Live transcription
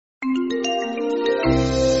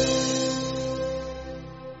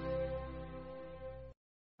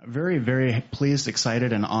Very, very pleased,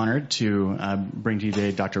 excited, and honored to bring to you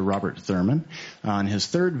today Dr. Robert Thurman on his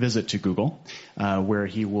third visit to Google, where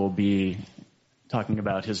he will be talking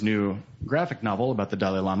about his new graphic novel about the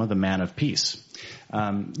Dalai Lama, The Man of Peace.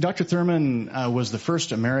 Dr. Thurman was the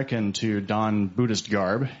first American to don Buddhist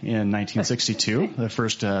garb in 1962, the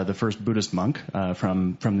first Buddhist monk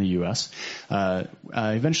from the U.S.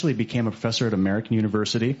 Eventually became a professor at American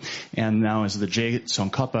University, and now is the J.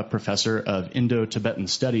 Tsongkhapa Professor of Indo-Tibetan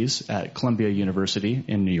Studies at Columbia University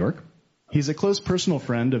in New York. He's a close personal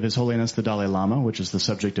friend of His Holiness the Dalai Lama, which is the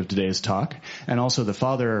subject of today's talk, and also the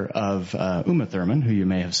father of Uma Thurman, who you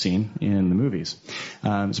may have seen in the movies.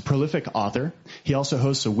 He's a prolific author. He also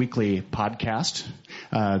hosts a weekly podcast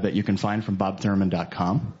that you can find from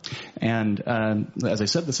bobthurman.com. And as I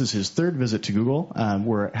said, this is his third visit to Google.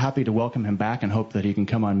 We're happy to welcome him back and hope that he can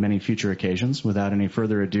come on many future occasions. Without any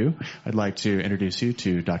further ado, I'd like to introduce you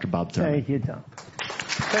to Dr. Bob Thurman. Thank you, Tom.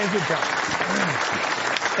 Thank you, Tom.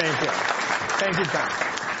 Thank you. Thank you, Tom.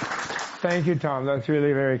 Thank you, Tom. That's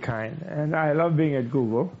really very kind. And I love being at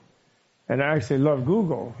Google. And I actually love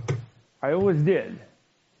Google. I always did.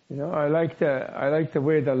 You know, I like the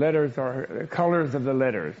way the letters are, the colors of the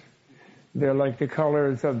letters. They're like the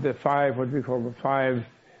colors of the what we call the five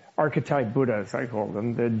archetype Buddhas, I call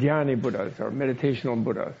them, the Dhyani Buddhas or meditational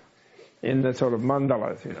Buddhas in the sort of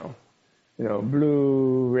mandalas, you know,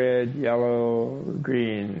 blue, red, yellow,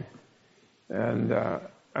 green,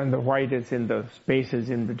 and the white is in the spaces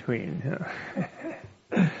in between.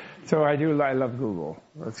 So I love Google.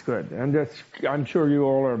 That's good. And I'm sure you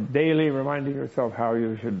all are daily reminding yourself how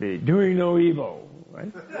you should be doing no evil,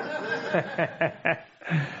 right?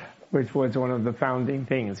 Which was one of the founding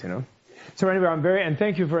things, you know. So anyway, and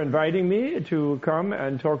thank you for inviting me to come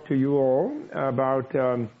and talk to you all about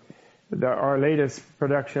our latest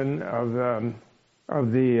production of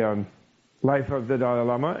the life of the Dalai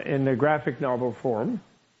Lama in a graphic novel form.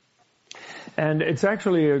 And it's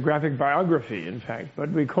actually a graphic biography, in fact, but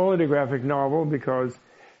we call it a graphic novel because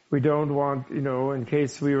we don't want, you know, in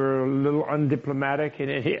case we were a little undiplomatic in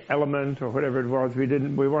any element or whatever it was,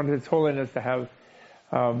 we wanted His Holiness to have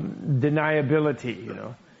deniability, you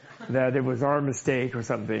know, that it was our mistake or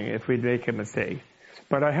something if we'd make a mistake.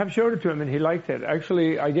 But I have showed it to him and he liked it.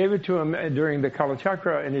 Actually, I gave it to him during the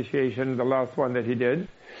Kalachakra initiation, the last one that he did.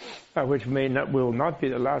 Which will not be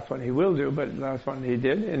the last one he will do, but the last one he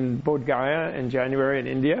did in Bodh Gaya in January in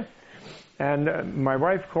India. And my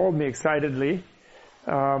wife called me excitedly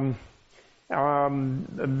later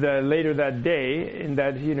that day, in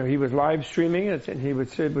that, you know, he was live streaming it, and it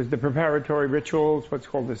was the preparatory rituals, what's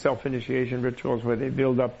called the self-initiation rituals, where they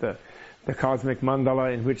build up the cosmic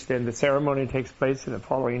mandala, in which then the ceremony takes place in the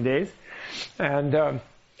following days. And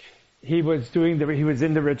he was in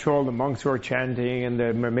the ritual, the monks were chanting and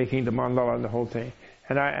they were making the mandala and the whole thing.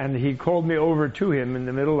 And he called me over to him in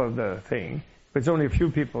the middle of the thing. There's only a few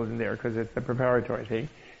people in there because it's the preparatory thing.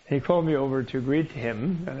 And he called me over to greet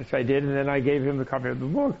him, and so I did, and then I gave him a copy of the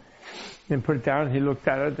book and put it down, and he looked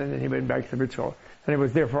at it, and then he went back to the ritual. And it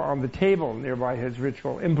was therefore on the table nearby his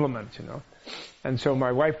ritual implements, you know. And so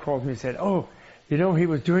my wife called me and said, "Oh, you know, he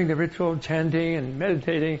was doing the ritual, chanting and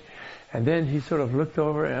meditating." And then he sort of looked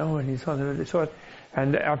over, and he saw it,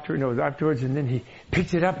 and afterwards, and then he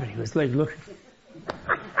picked it up, and he was like looking.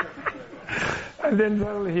 And then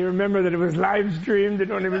suddenly he remembered that it was live streamed, and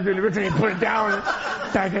when he was doing the ritual, he put it down,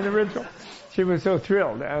 back in the ritual. She was so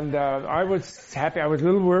thrilled, and I was happy. I was a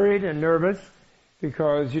little worried and nervous,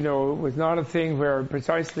 because, you know, it was not a thing where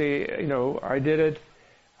precisely, you know, I did it,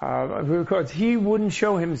 because he wouldn't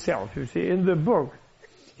show himself. You see, in the book,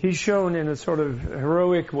 he's shown in a sort of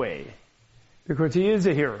heroic way. Because he is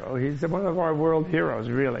a hero. He's one of our world heroes,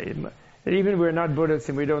 really. And even we're not Buddhists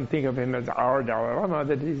and we don't think of him as our Dalai Lama,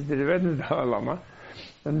 that he's the Tibetan Dalai Lama.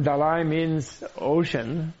 And Dalai means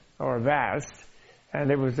ocean or vast.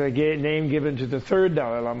 And it was a name given to the third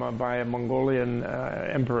Dalai Lama by a Mongolian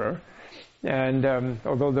emperor. And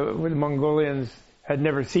although the Mongolians had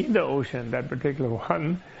never seen the ocean, that particular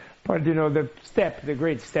one, but, you know, the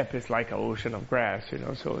great steppe is like an ocean of grass, you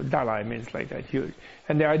know, so Dalai means like that, huge.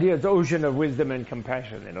 And the idea is ocean of wisdom and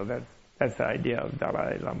compassion, you know, that's the idea of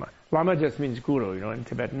Dalai Lama. Lama just means guru, you know, in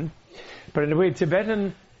Tibetan. But in a way,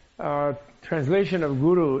 Tibetan translation of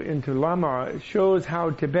guru into Lama shows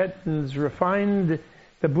how Tibetans refined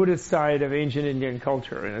the Buddhist side of ancient Indian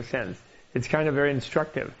culture, in a sense. It's kind of very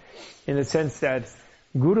instructive, in the sense that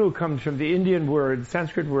guru comes from the Indian word,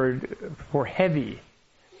 Sanskrit word for heavy,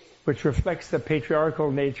 which reflects the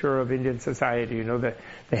patriarchal nature of Indian society, you know, the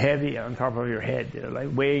heavy on top of your head, you know, like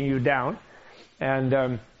weighing you down.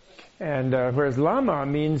 And And whereas Lama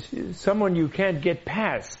means someone you can't get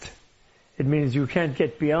past. It means you can't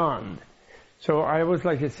get beyond. So I always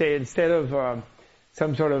like to say, instead of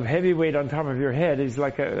some sort of heavyweight on top of your head, is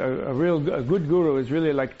like a good guru is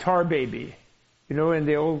really like Tar Baby. You know, in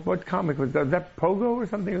the old, what comic was that Pogo or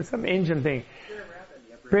something? It was some ancient thing.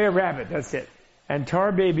 Brer Rabbit, that's it. And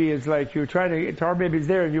Tar Baby is like, Tar Baby's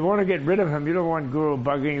there, and you want to get rid of him. You don't want Guru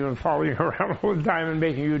bugging you and following you around all the time and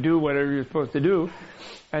making you do whatever you're supposed to do.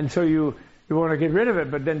 And so you want to get rid of it,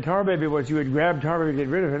 but then Tar Baby was, you would grab Tar Baby to get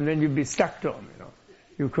rid of him, then you'd be stuck to him, you know.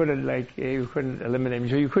 You couldn't eliminate him,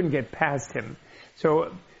 so you couldn't get past him.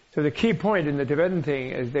 So the key point in the Tibetan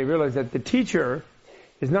thing is they realize that the teacher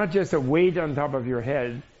is not just a weight on top of your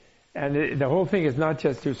head, and the whole thing is not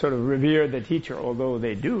just to sort of revere the teacher, although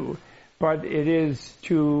they do, but it is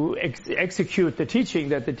to execute the teaching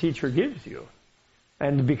that the teacher gives you,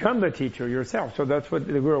 and become the teacher yourself. So that's what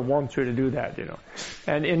the Guru wants you to do that, you know.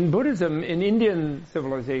 And in Buddhism, in Indian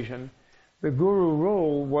civilization, the Guru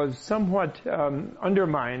role was somewhat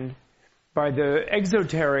undermined by the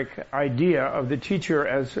exoteric idea of the teacher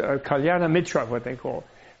as a Kalyana Mitra, what they call,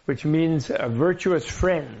 which means a virtuous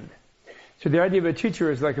friend. So the idea of a teacher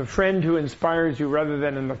is like a friend who inspires you rather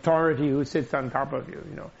than an authority who sits on top of you,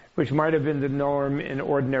 you know, which might have been the norm in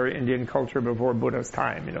ordinary Indian culture before Buddha's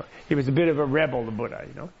time, you know. He was a bit of a rebel, the Buddha,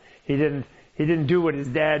 you know. He didn't do what his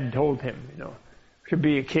dad told him, you know, to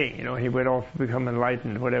be a king, you know. He went off to become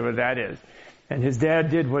enlightened, whatever that is. And his dad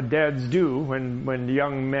did what dads do when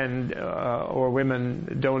young men or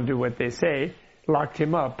women don't do what they say, locked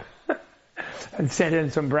him up and sent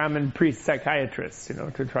in some Brahmin priest psychiatrists, you know,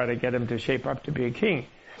 to try to get him to shape up to be a king.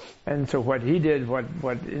 And so what he did, what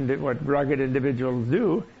rugged individuals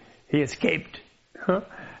do, he escaped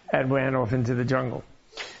and ran off into the jungle.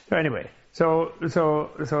 So anyway, so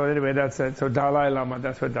anyway, that's it. So Dalai Lama,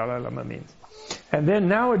 that's what Dalai Lama means. And then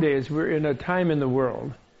nowadays we're in a time in the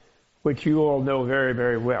world which you all know very,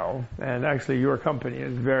 very well, and actually your company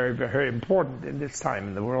is very, very important in this time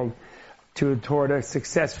in the world toward a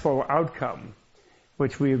successful outcome,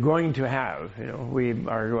 which we are going to have, you know,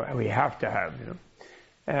 we have to have, you know,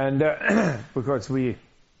 and because we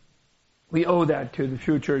owe that to the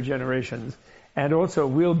future generations, and also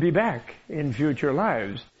we'll be back in future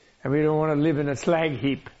lives, and we don't want to live in a slag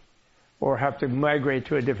heap or have to migrate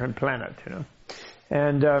to a different planet, you know,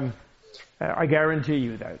 and I guarantee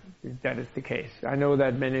you that is the case. I know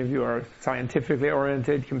that many of you are scientifically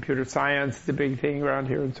oriented, computer science is a big thing around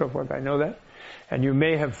here and so forth, I know that. And you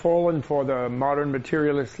may have fallen for the modern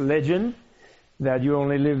materialist legend that you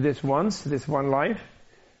only live this once, this one life.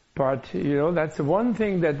 But, you know, that's the one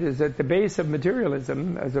thing that is at the base of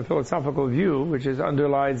materialism as a philosophical view, which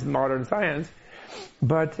underlies modern science.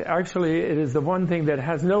 But actually it is the one thing that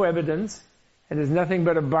has no evidence and is nothing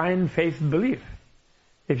but a blind faith belief,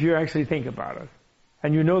 if you actually think about it.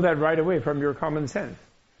 And you know that right away from your common sense.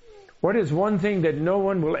 What is one thing that no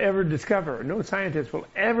one will ever discover, no scientist will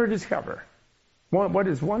ever discover? What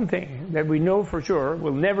is one thing that we know for sure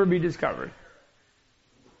will never be discovered?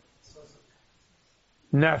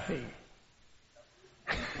 Nothing.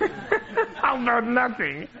 How about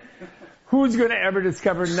nothing? Who's going to ever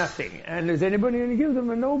discover nothing? And is anybody going to give them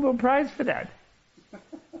a Nobel Prize for that?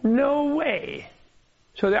 No way.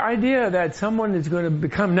 So the idea that someone is going to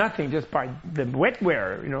become nothing just by the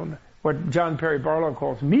wetware, you know, what John Perry Barlow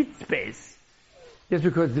calls meat space, just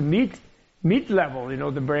because the meat level, you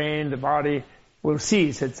know, the brain, the body will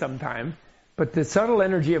cease at some time, but the subtle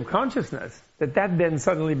energy of consciousness, that then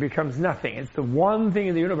suddenly becomes nothing. It's the one thing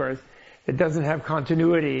in the universe that doesn't have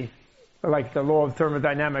continuity, like the law of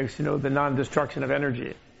thermodynamics, you know, the non-destruction of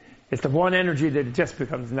energy. It's the one energy that it just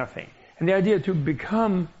becomes nothing. And the idea to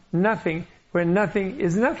become nothing when nothing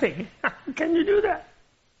is nothing. Can you do that?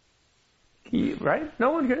 Right?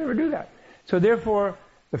 No one can ever do that. So therefore,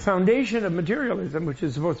 the foundation of materialism, which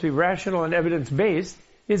is supposed to be rational and evidence-based,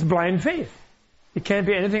 is blind faith. It can't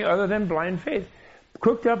be anything other than blind faith,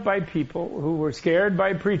 cooked up by people who were scared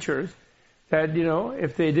by preachers that, you know,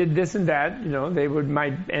 if they did this and that, you know, they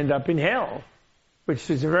might end up in hell, which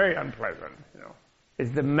is very unpleasant, you know.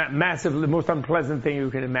 It's the the most unpleasant thing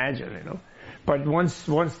you can imagine, you know. But once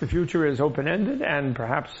the future is open-ended and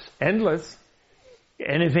perhaps endless,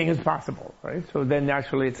 anything is possible, right? So then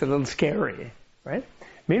naturally it's a little scary, right?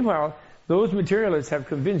 Meanwhile, those materialists have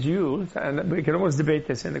convinced you, and we can almost debate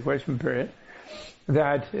this in the question period,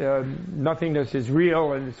 that nothingness is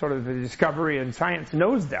real and sort of the discovery, and science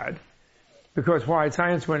knows that. Because why?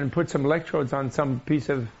 Science went and put some electrodes on some piece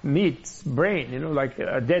of meat's brain, you know, like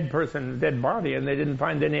a dead person, dead body, and they didn't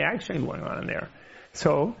find any action going on in there.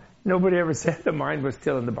 So nobody ever said the mind was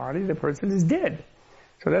still in the body. The person is dead.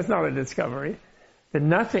 So that's not a discovery. The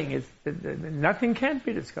nothing can't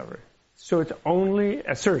be discovered. So it's only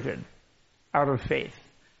asserted out of faith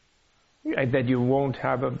that you won't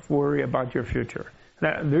have a worry about your future.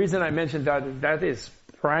 Now, the reason I mentioned that is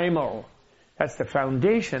primal. That's the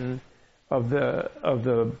foundation of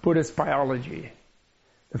the Buddhist biology.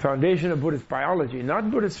 The foundation of Buddhist biology, not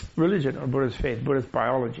Buddhist religion or Buddhist faith, Buddhist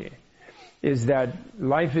biology, is that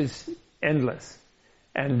life is endless.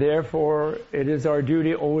 And therefore, it is our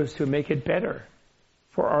duty always to make it better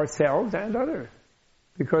for ourselves and others.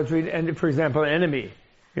 Because for example, an enemy,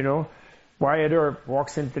 Wyatt Earp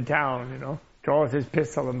walks into town, draws his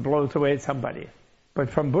pistol and blows away somebody. But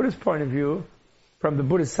from Buddhist point of view, from the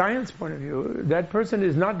Buddhist science point of view, that person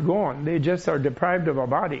is not gone. They just are deprived of a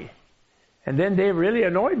body. And then they're really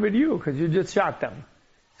annoyed with you because you just shot them.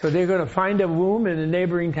 So they're going to find a womb in a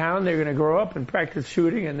neighboring town, they're going to grow up and practice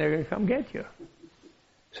shooting, and they're going to come get you.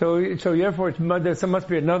 So therefore, there must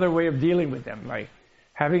be another way of dealing with them, like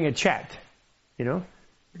having a chat,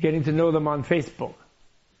 getting to know them on Facebook.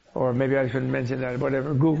 Or maybe I shouldn't mention that,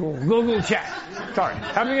 whatever, Google chat. Sorry,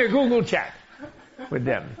 having a Google chat with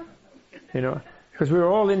them, because we're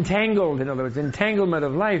all entangled. In other words, entanglement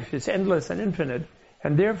of life is endless and infinite,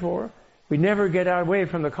 and therefore we never get away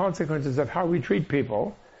from the consequences of how we treat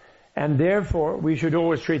people, and therefore we should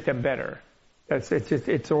always treat them better. It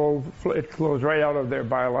flows right out of their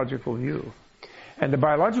biological view, and the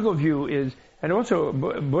biological view is, and also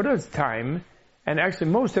Buddha's time, and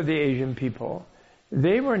actually most of the Asian people,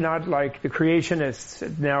 they were not like the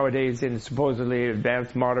creationists nowadays in supposedly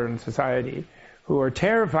advanced modern society, who are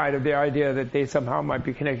terrified of the idea that they somehow might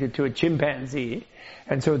be connected to a chimpanzee,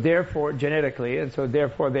 and so therefore genetically, and so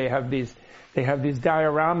therefore they have these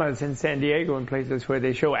dioramas in San Diego and places where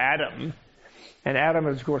they show Adam, and Adam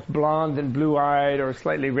is of course blonde and blue-eyed or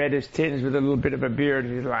slightly reddish tinged with a little bit of a beard,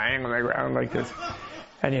 and he's lying on the ground like this,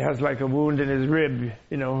 and he has like a wound in his rib,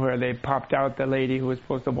 where they popped out the lady who was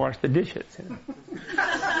supposed to wash the dishes.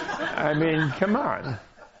 I mean, come on,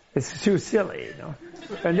 it's too silly,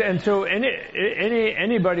 And so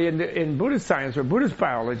anybody in Buddhist science or Buddhist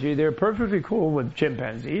biology, they're perfectly cool with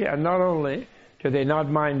chimpanzee, and not only do they not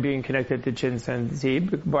mind being connected to chimpanzee,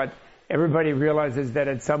 but everybody realizes that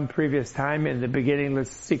at some previous time in the beginningless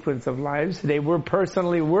sequence of lives, they were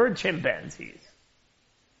chimpanzees.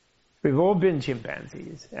 We've all been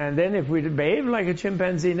chimpanzees. And then if we behave like a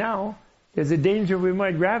chimpanzee now, there's a danger we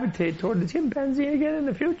might gravitate toward the chimpanzee again in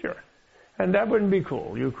the future. And that wouldn't be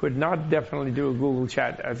cool. You could not definitely do a Google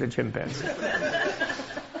chat as a chimpanzee.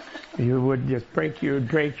 You would just you'd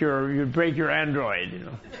break your Android,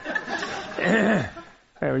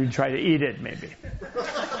 or you'd try to eat it maybe.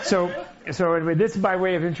 So anyway, this is by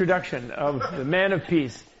way of introduction of the man of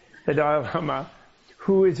peace, the Dalai Lama,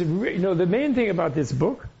 who is, the main thing about this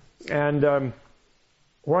book, and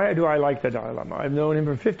why do I like the Dalai Lama? I've known him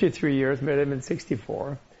for 53 years, met him in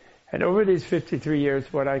 64. And over these 53 years,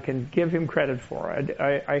 what I can give him credit for,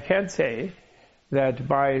 I can't say that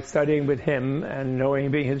by studying with him and knowing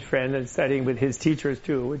him being his friend and studying with his teachers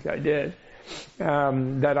too, which I did,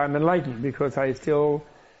 that I'm enlightened, because I still,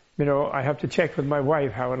 I have to check with my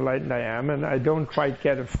wife how enlightened I am, and I don't quite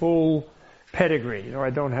get a full pedigree. I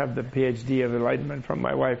don't have the PhD of enlightenment from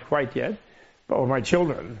my wife quite yet, or my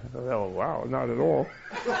children. Oh wow, not at all.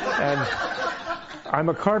 And I'm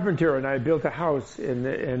a carpenter, and I built a house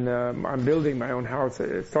I'm building my own house.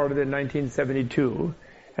 It started in 1972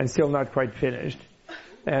 and still not quite finished.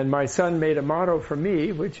 And my son made a motto for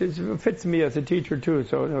me, which fits me as a teacher too,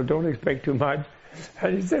 so don't expect too much.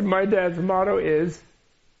 And he said, my dad's motto is,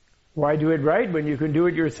 why do it right when you can do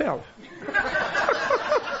it yourself?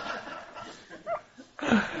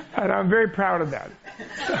 And I'm very proud of that.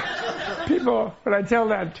 When I tell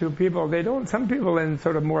that to people, some people in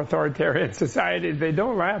sort of more authoritarian societies, they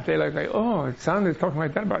don't laugh. They like, oh, his son is talking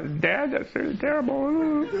like that about his dad? That's really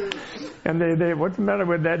terrible. And they, what's the matter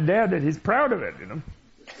with that dad that he's proud of it,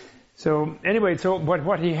 So anyway,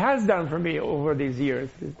 what he has done for me over these years,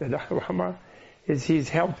 the Dalai Lama, is he's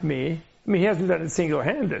helped me. I mean, he hasn't done it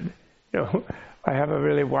single-handed. I have a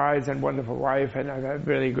really wise and wonderful wife, and I've had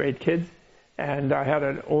really great kids. And I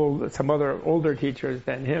had some other older teachers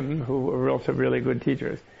than him who were also really good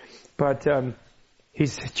teachers. But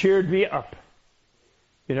he's cheered me up.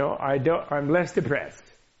 I'm less depressed.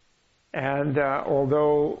 And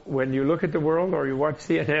although when you look at the world or you watch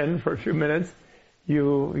CNN for a few minutes,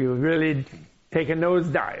 you really take a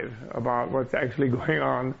nosedive about what's actually going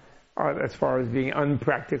on as far as being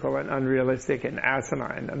unpractical and unrealistic and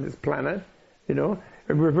asinine on this planet,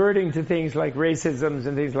 reverting to things like racisms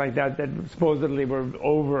and things like that supposedly were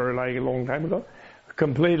over like a long time ago,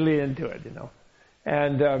 completely into it,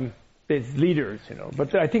 And its leaders,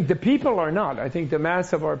 But I think the people are not. I think the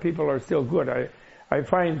mass of our people are still good. I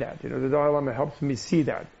find that, the Dalai Lama helps me see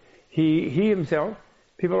that. He himself,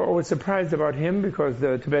 people are always surprised about him because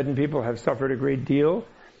the Tibetan people have suffered a great deal,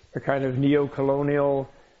 a kind of neo-colonial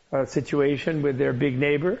situation with their big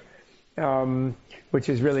neighbor, which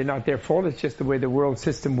is really not their fault. It's just the way the world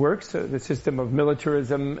system works, the system of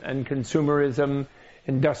militarism and consumerism,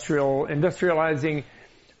 industrializing.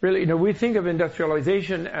 Really, we think of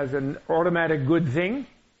industrialization as an automatic good thing.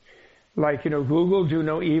 Like, Google, do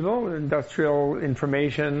no evil, industrial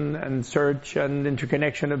information and search and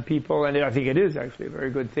interconnection of people, and I think it is actually a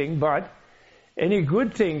very good thing, but any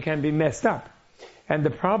good thing can be messed up. And the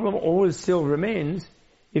problem always still remains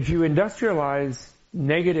if you industrialize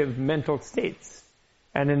negative mental states.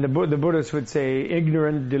 And in the Buddhists would say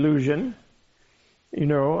ignorant delusion,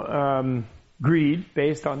 greed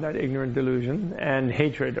based on that ignorant delusion, and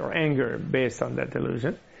hatred or anger based on that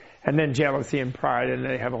delusion. And then jealousy and pride, and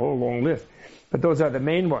they have a whole long list. But those are the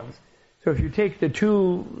main ones. So if you take the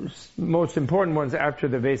two most important ones after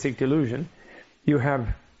the basic delusion, you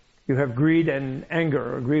have greed and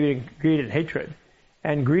anger, or greed and hatred.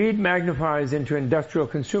 And greed magnifies into industrial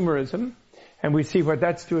consumerism, and we see what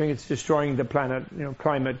that's doing. It's destroying the planet,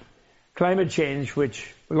 climate change,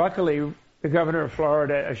 which luckily the governor of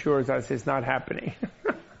Florida assures us is not happening.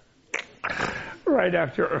 Right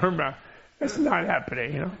after Irma. It's not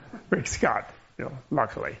happening, Rick Scott,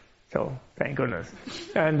 luckily. So, thank goodness.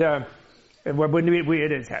 And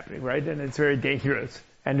it is happening, right? And it's very dangerous.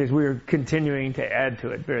 And we're continuing to add to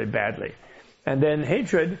it very badly. And then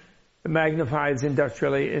hatred magnifies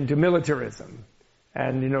industrially into militarism.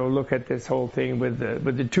 And, look at this whole thing with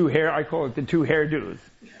the two I call it the two hairdos.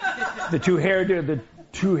 The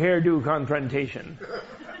two hairdo confrontation.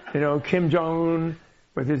 Kim Jong-un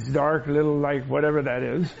with his dark little, whatever that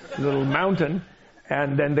is, little mountain,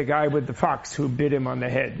 and then the guy with the fox who bit him on the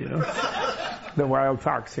head, the wild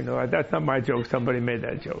fox, that's not my joke, somebody made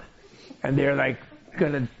that joke. And they're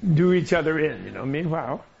gonna do each other in,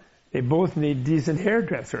 meanwhile, they both need decent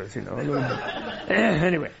hairdressers, a little bit.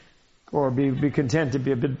 Anyway, or be content to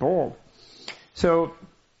be a bit bald. So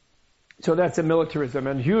that's a militarism,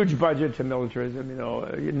 and huge budget to militarism,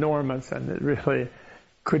 enormous, and it really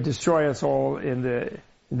could destroy us all in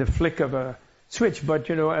the flick of a switch. But,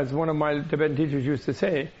 as one of my Tibetan teachers used to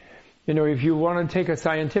say, if you want to take a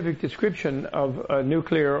scientific description of a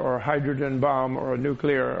nuclear or hydrogen bomb or a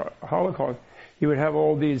nuclear holocaust, you would have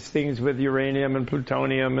all these things with uranium and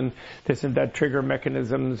plutonium and this and that trigger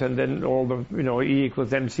mechanisms, and then all the, E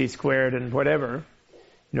equals MC squared and whatever.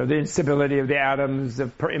 The instability of the atoms,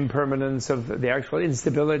 the impermanence of the actual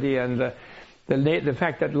instability, and the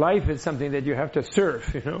fact that life is something that you have to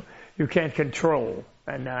surf, you can't control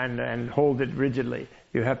and hold it rigidly.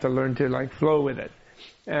 You have to learn to flow with it.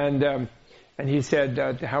 And he said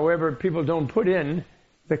that, however, people don't put in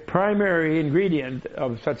the primary ingredient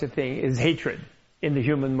of such a thing is hatred in the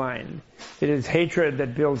human mind. It is hatred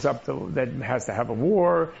that builds up that has to have a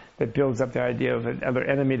war, that builds up the idea of another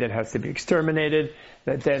enemy that has to be exterminated,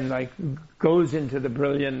 that then goes into the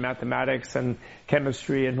brilliant mathematics and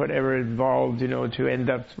chemistry and whatever involved, to end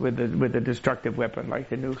up with a destructive weapon like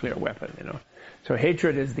the nuclear weapon, So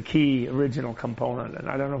hatred is the key original component, and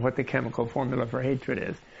I don't know what the chemical formula for hatred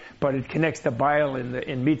is, but it connects the bile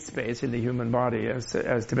in meat space in the human body, as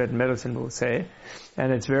Tibetan medicine will say,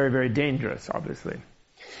 and it's very, very dangerous, obviously.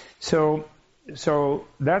 So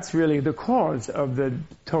that's really the cause of the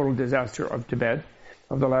total disaster of Tibet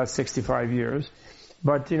of the last 65 years.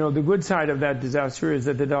 But, the good side of that disaster is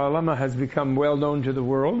that the Dalai Lama has become well known to the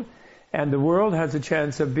world, and the world has a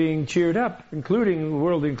chance of being cheered up,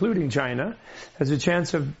 including China, has a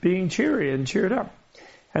chance of being cheery and cheered up.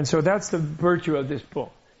 And so that's the virtue of this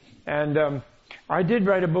book. And I did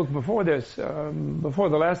write a book before this, before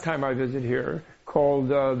the last time I visited here, called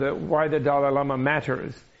Why the Dalai Lama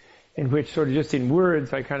Matters, in which sort of just in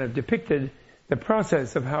words I kind of depicted the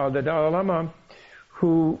process of how the Dalai Lama,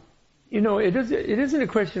 who, it isn't a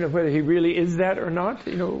question of whether he really is that or not.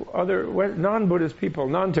 Other non-Buddhist people,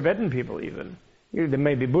 non-Tibetan people even, they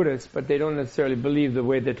may be Buddhists, but they don't necessarily believe the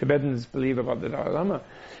way the Tibetans believe about the Dalai Lama.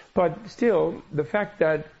 But still, the fact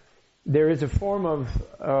that there is a form of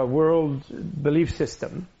world belief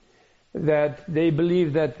system that they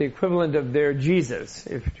believe that the equivalent of their Jesus,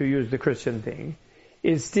 if to use the Christian thing,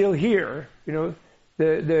 is still here.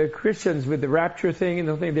 The Christians with the rapture thing and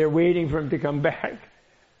the thing, they're waiting for him to come back,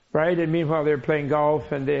 right? And meanwhile they're playing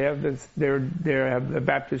golf, and they have they have the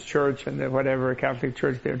Baptist church and the whatever Catholic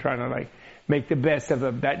church. They're trying to make the best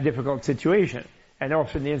of that difficult situation. And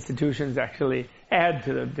often the institutions actually add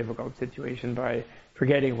to the difficult situation by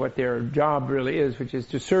forgetting what their job really is, which is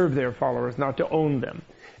to serve their followers, not to own them.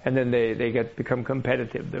 And then they become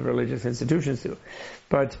competitive, the religious institutions do.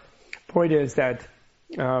 But point is that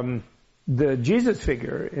the Jesus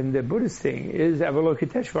figure in the Buddhist thing is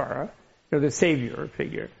Avalokiteshvara, the savior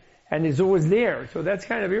figure, and is always there. So that's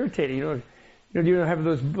kind of irritating. You have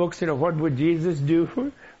those books, what would Jesus do?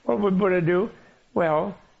 What would Buddha do?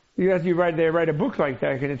 Well, they write a book like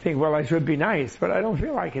that, and you think, well, I should be nice, but I don't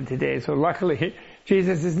feel like it today. So luckily,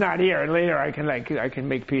 Jesus is not here, and later I can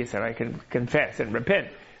make peace and I can confess and repent.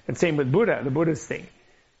 And same with Buddha, the Buddhist thing.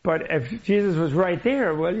 But if Jesus was right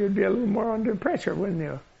there, well, you'd be a little more under pressure, wouldn't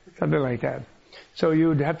you? Something like that. So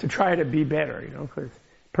you'd have to try to be better, because the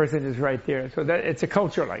person is right there. So that it's a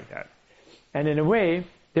culture like that. And in a way,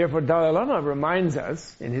 therefore, Dalai Lama reminds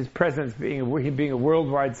us, in his presence, being a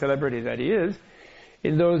worldwide celebrity that he is,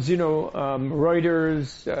 in those,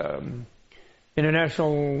 Reuters,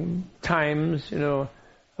 International Times,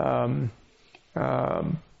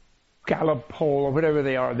 Gallup poll, or whatever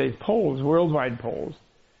they are, they polls, worldwide polls.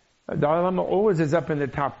 Dalai Lama always is up in the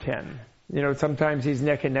top 10. Sometimes he's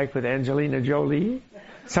neck and neck with Angelina Jolie.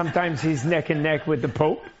 Sometimes he's neck and neck with the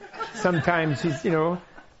Pope. Sometimes he's,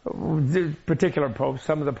 the particular popes.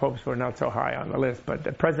 Some of the popes were not so high on the list, but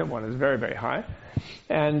the present one is very, very high.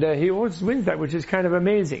 And he always wins that, which is kind of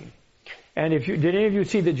amazing. And did any of you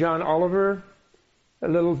see the John Oliver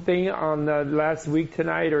little thing on last week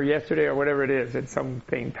tonight or yesterday or whatever it is? It's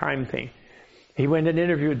something, time thing. He went and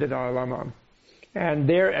interviewed the Dalai Lama. And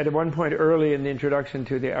there, at one point early in the introduction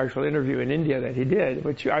to the actual interview in India that he did,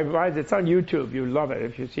 which I advise, it's on YouTube. You love it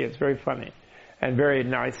if you see it. It's very funny and very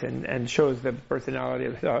nice and shows the personality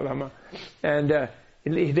of the Dalai Lama. And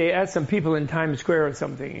they asked some people in Times Square or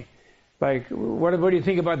something, like, what do you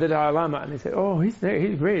think about the Dalai Lama? And they said, oh, he's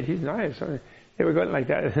great, he's nice. They were going like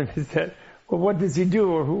that. And they said, well, what does he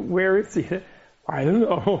do, or where is he? I don't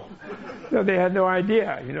know. So they had no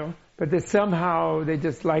idea, But they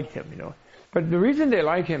just liked him, But the reason they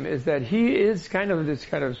like him is that he is kind of this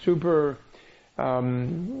kind of super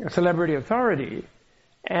celebrity authority,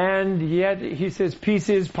 and yet he says peace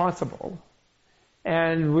is possible,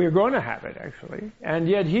 and we're going to have it actually. And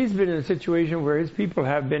yet he's been in a situation where his people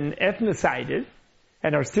have been ethnocided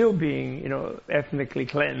and are still being, ethnically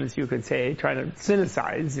cleansed, you could say, trying to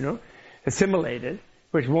sinicize, assimilated,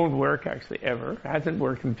 which won't work actually ever. It hasn't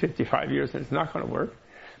worked in 55 years, and it's not going to work.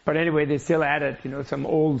 But anyway, they still add it, some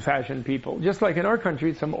old-fashioned people. Just like in our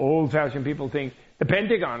country, some old-fashioned people think the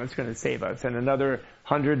Pentagon is going to save us, and another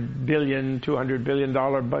 $100 billion, $200 billion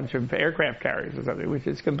bunch of aircraft carriers or something, which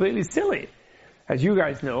is completely silly. As you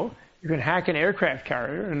guys know, you can hack an aircraft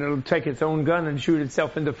carrier, and it'll take its own gun and shoot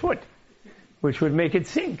itself in the foot, which would make it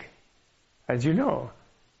sink, as you know.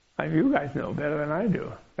 You guys know better than I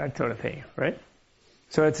do, that sort of thing, right?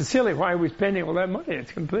 So it's silly. Why are we spending all that money?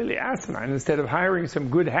 It's completely asinine. Instead of hiring some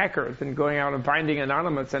good hackers and going out and finding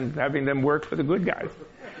anonymous and having them work for the good guys.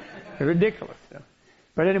 It's ridiculous.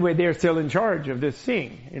 But anyway, they're still in charge of this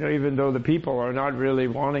thing, even though the people are not really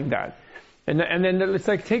wanting that. And then it's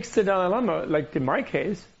like takes the Dalai Lama, like in my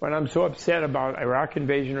case, when I'm so upset about Iraq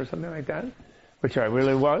invasion or something like that, which I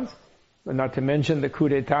really was, but not to mention the coup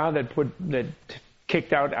d'etat that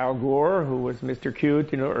kicked out Al Gore, who was Mr.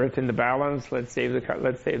 Cute, Earth in the balance, let's save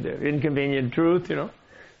the inconvenient truth,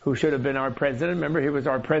 who should have been our president. Remember, he was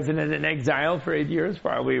our president in exile for 8 years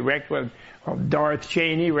while we Darth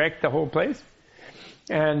Cheney wrecked the whole place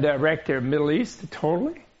and wrecked the Middle East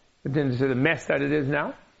totally, into the mess that it is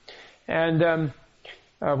now. And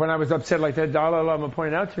when I was upset like that, Dalai Lama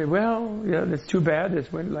pointed out to me, well, it's too bad this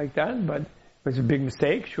went like that, but it was a big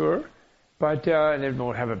mistake, sure. But, and it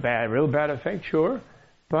won't have a real bad effect, sure.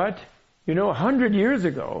 But, 100 years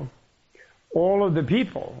ago, all of the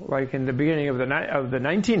people, like in the beginning of the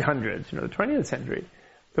 1900s, the 20th century,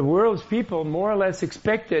 the world's people more or less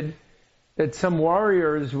expected that some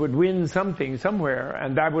warriors would win something somewhere,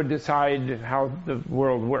 and that would decide how the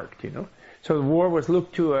world worked, So the war was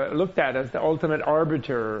looked at as the ultimate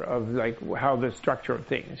arbiter of how the structure of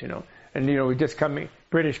things, And just coming,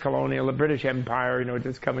 the British Empire,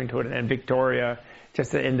 just coming to an end, Victoria,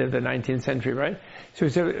 just the end of the 19th century, right? So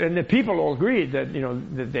and the people all agreed that,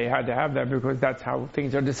 that they had to have that because that's how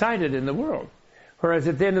things are decided in the world. Whereas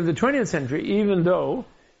at the end of the 20th century, even though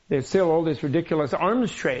there's still all this ridiculous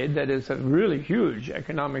arms trade that is a really huge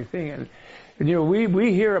economic thing, and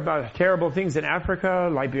we hear about terrible things in Africa,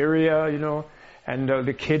 Liberia, and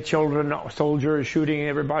the children, soldiers shooting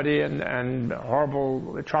everybody and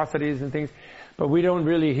horrible atrocities and things. But we don't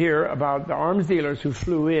really hear about the arms dealers who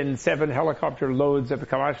flew in 7 helicopter loads of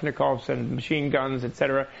Kalashnikovs and machine guns,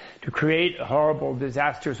 etc., to create a horrible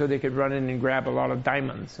disaster so they could run in and grab a lot of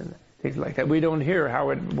diamonds and things like that. We don't hear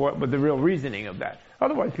what the real reasoning of that.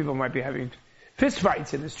 Otherwise, people might be having fist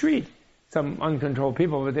fights in the street, some uncontrolled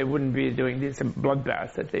people, but they wouldn't be doing these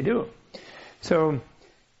bloodbaths that they do. So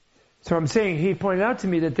I'm saying, he pointed out to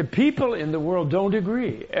me that the people in the world don't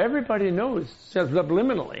agree. Everybody knows,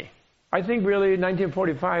 subliminally. I think really in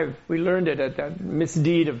 1945, we learned it at that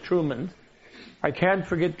misdeed of Truman. I can't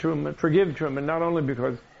forgive Truman, not only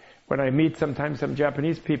because when I meet sometimes some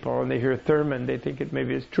Japanese people and they hear Thurman, they think it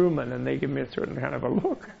maybe is Truman, and they give me a certain kind of a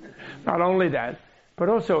look. Not only that, but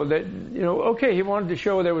also that, okay, he wanted to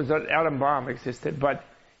show there was an atom bomb existed, but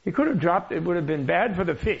he could have dropped, it would have been bad for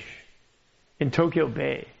the fish in Tokyo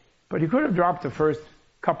Bay, but he could have dropped the first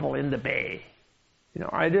couple in the bay.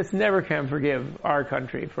 I just never can forgive our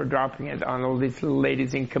country for dropping it on all these little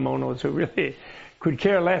ladies in kimonos who really could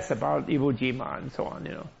care less about Iwo Jima and so on,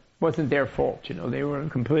 Wasn't their fault, They were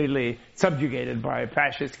completely subjugated by a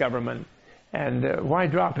fascist government. And why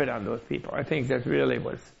drop it on those people? I think that really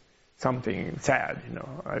was something sad,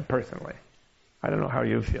 personally. I don't know how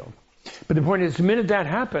you feel. But the point is, the minute that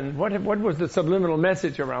happened, what was the subliminal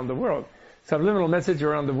message around the world? Subliminal message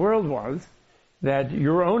around the world was that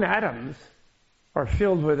your own atoms are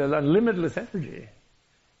filled with a limitless energy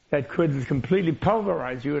that could completely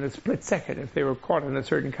pulverize you in a split second if they were caught in a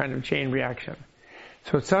certain kind of chain reaction.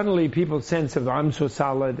 So suddenly people's sense of I'm so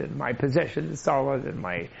solid and my possession is solid and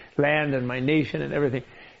my land and my nation and everything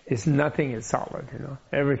nothing is solid,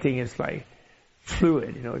 Everything is like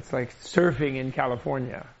fluid, It's like surfing in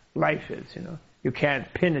California. Life is, You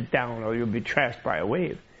can't pin it down or you'll be trashed by a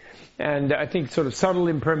wave. And I think sort of subtle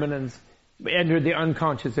impermanence entered the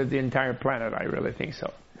unconscious of the entire planet. I really think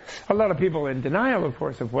so. A lot of people in denial, of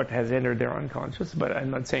course, of what has entered their unconscious, but I'm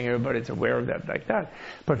not saying everybody's aware of that like that.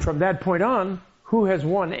 But from that point on, who has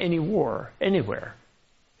won any war anywhere?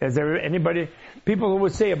 Has there anybody? People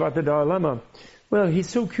always say about the Dalai Lama, well, he's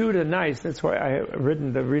so cute and nice. That's why I have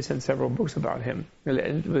written the recent several books about him,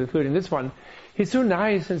 including this one. He's so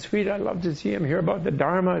nice and sweet. I love to see him, hear about the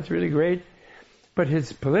Dharma. It's really great. But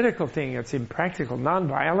his political thing, it's impractical.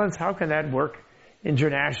 Nonviolence, how can that work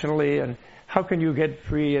internationally? And how can you get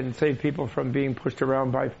free and save people from being pushed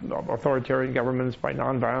around by authoritarian governments by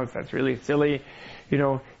nonviolence? That's really silly.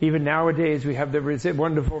 Even nowadays we have the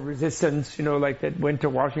wonderful resistance, like that went to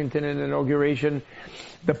Washington in inauguration.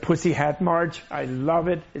 The Pussy Hat March, I love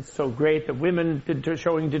it. It's so great. The women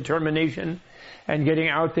showing determination and getting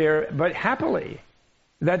out there, but happily.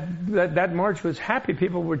 That march was happy.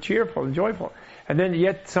 People were cheerful and joyful. And then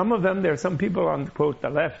yet some of them, there are some people on, quote, the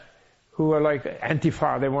left who are like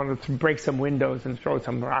Antifa. They want to break some windows and throw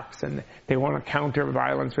some rocks, and they want to counter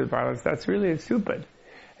violence with violence. That's really stupid.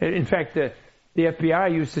 In fact, the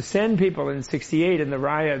FBI used to send people in '68 in the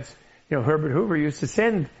riots. Herbert Hoover used to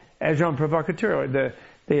send agents provocateurs.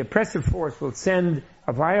 The oppressive force will send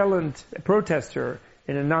a violent protester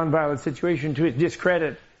in a nonviolent situation to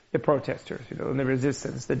discredit the protesters, and the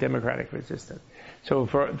resistance, the democratic resistance. So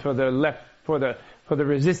for the left, for the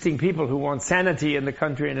resisting people who want sanity in the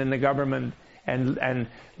country and in the government and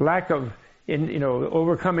lack of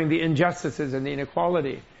overcoming the injustices and the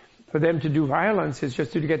inequality, for them to do violence is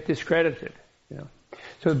just to get discredited.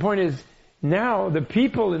 So the point is, now the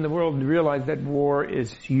people in the world realize that war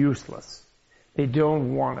is useless. They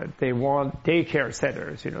don't want it. They want daycare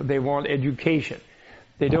centers. They want education.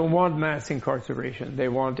 They don't want mass incarceration. They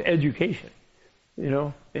want education.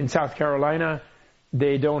 In South Carolina,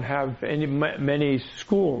 they don't have many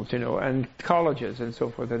schools, and colleges and so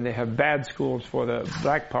forth, and they have bad schools for the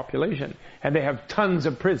black population, and they have tons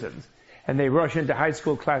of prisons, and they rush into high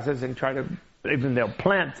school classes and try to, even they'll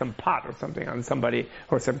plant some pot or something on somebody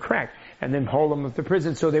or some crack, and then haul them to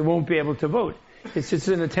prison so they won't be able to vote. It's just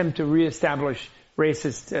an attempt to reestablish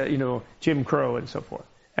racist, Jim Crow and so forth.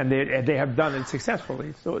 And they have done it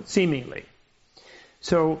successfully, so seemingly.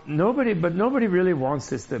 So nobody really wants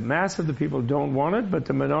this. The mass of the people don't want it, but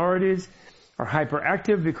the minorities are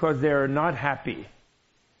hyperactive because they're not happy.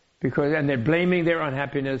 And they're blaming their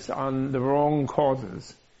unhappiness on the wrong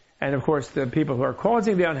causes. And of course the people who are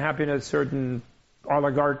causing the unhappiness, certain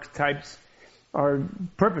oligarch types, are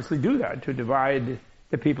purposely do that to divide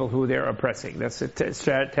the people who they're oppressing. That's a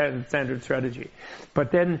standard strategy.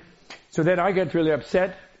 So then I get really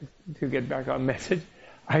upset, to get back on message,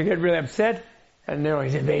 I get really upset, and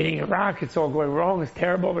he's invading Iraq, it's all going wrong, it's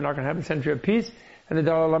terrible, we're not going to have a century of peace. And the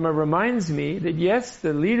Dalai Lama reminds me that yes,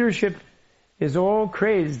 the leadership is all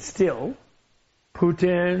crazed still,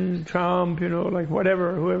 Putin, Trump,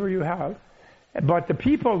 whoever you have, but the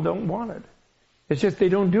people don't want it. It's just they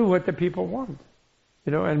don't do what the people want.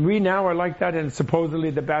 And we now are like that and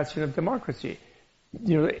supposedly the bastion of democracy.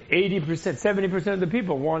 80%, 70% of the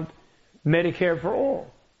people want Medicare for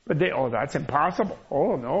all. But that's impossible.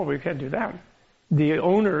 Oh no, we can't do that. The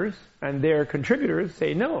owners and their contributors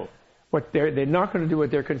say no. They're not going to do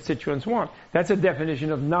what their constituents want. That's a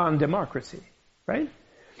definition of non-democracy, right?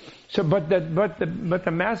 So, but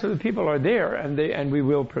the mass of the people are there, and we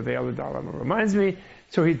will prevail. The Dalai Lama reminds me,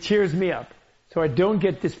 so he cheers me up, so I don't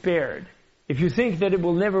get despaired. If you think that it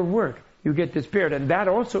will never work, you get despaired, and that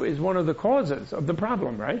also is one of the causes of the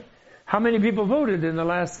problem, right? How many people voted in the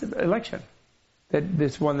last election?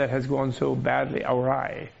 This one that has gone so badly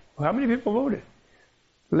awry. How many people voted?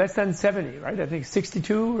 Less than 70, right? I think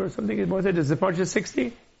 62 or something. Was it as much as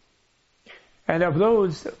 60? And of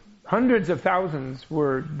those, hundreds of thousands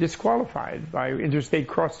were disqualified by interstate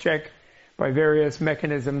cross-check, by various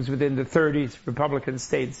mechanisms within the 30 Republican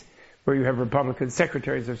states, where you have Republican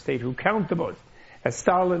secretaries of state who count the votes. As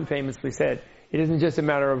Stalin famously said, it isn't just a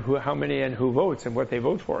matter of how many and who votes and what they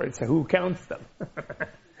vote for, it's who counts them.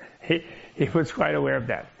 He was quite aware of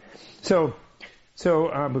that. So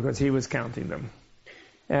because he was counting them.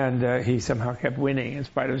 And he somehow kept winning in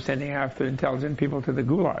spite of sending half the intelligent people to the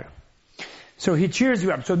gulag. So he cheers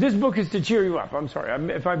you up. So this book is to cheer you up. I'm sorry.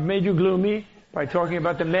 If I've made you gloomy by talking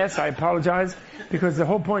about the mess, I apologize, because the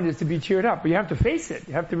whole point is to be cheered up. But you have to face it.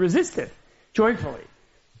 You have to resist it joyfully.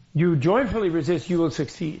 You joyfully resist, you will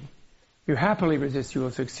succeed. You happily resist, you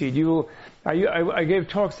will succeed. I gave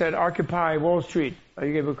talks at Occupy Wall Street. I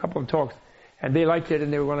gave a couple of talks, and they liked it,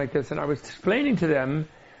 and they were going like this. And I was explaining to them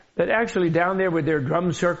that actually down there with their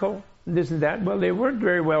drum circle, this and that, well, they weren't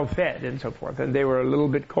very well fed and so forth, and they were a little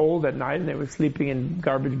bit cold at night, and they were sleeping in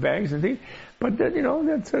garbage bags and things. But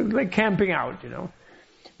that's like camping out,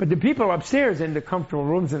 But the people upstairs in the comfortable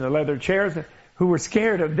rooms in the leather chairs, who were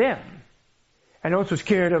scared of them, and also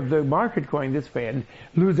scared of the market going this way and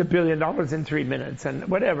lose $1 billion in 3 minutes and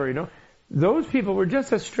whatever, those people were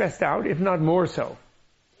just as stressed out, if not more so.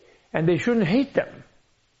 And they shouldn't hate them.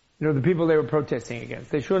 The people they were protesting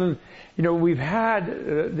against. They shouldn't, we've had,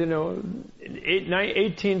 18th,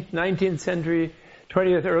 19th century,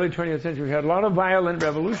 20th, early 20th century, we had a lot of violent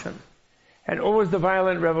revolutions. And always the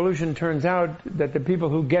violent revolution turns out that the people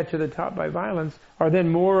who get to the top by violence are then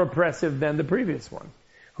more oppressive than the previous one,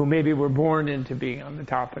 who maybe were born into being on the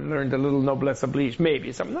top and learned a little noblesse oblige,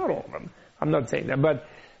 maybe some, not all of them. I'm not saying that, but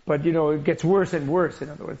it gets worse and worse, in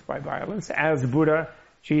other words, by violence, as Buddha,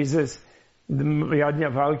 Jesus, the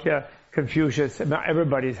Yajnavalkya, Confucius,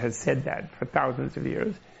 everybody has said that for thousands of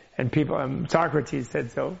years, and people, Socrates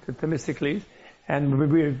said so to Themistocles, and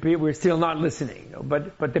we're still not listening.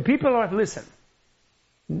 But the people have listened.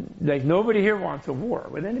 Like nobody here wants a war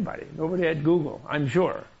with anybody. Nobody at Google, I'm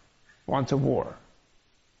sure, wants a war,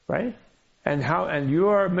 right? And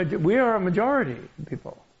we are a majority of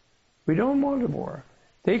people. We don't want a war.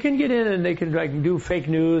 They can get in and they can do fake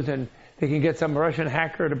news, and they can get some Russian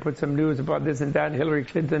hacker to put some news about this and that. Hillary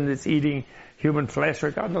Clinton is eating human flesh,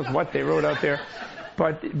 or God knows what they wrote out there.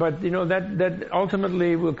 But that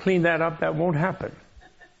ultimately will clean that up. That won't happen.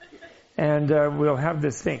 And we'll have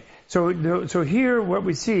this thing. So here what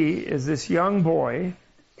we see is this young boy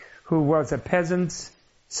who was a peasant's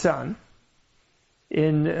son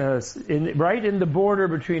right in the border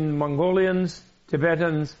between Mongolians,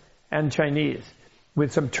 Tibetans, and Chinese,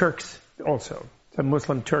 with some Turks also. Some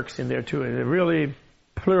Muslim Turks in there too, in a really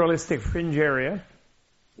pluralistic fringe area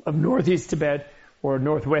of northeast Tibet, or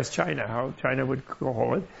northwest China, how China would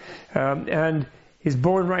call it. And he's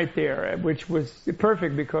born right there, which was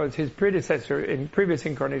perfect because his predecessor in previous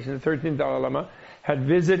incarnation, the 13th Dalai Lama, had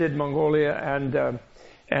visited Mongolia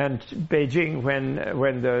and Beijing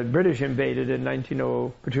when the British invaded in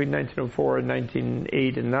between 1904 and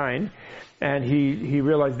 1908 and 9. And he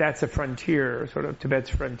realized that's a frontier, sort of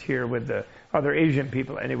Tibet's frontier with the other Asian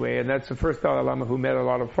people anyway, and that's the first Dalai Lama who met a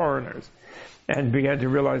lot of foreigners and began to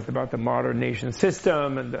realize about the modern nation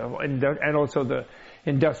system and also the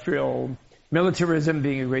industrial militarism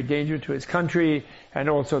being a great danger to his country, and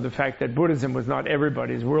also the fact that Buddhism was not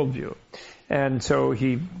everybody's worldview. And so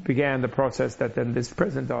he began the process that then this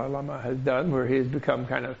present Dalai Lama has done, where he's become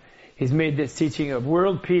he's made this teaching of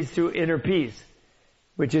world peace through inner peace,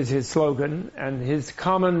 which is his slogan, and his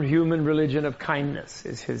common human religion of kindness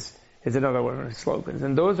is another one of his slogans.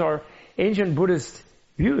 And those are ancient Buddhist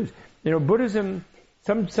views. Buddhism,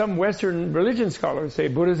 some Western religion scholars say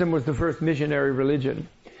Buddhism was the first missionary religion.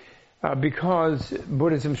 because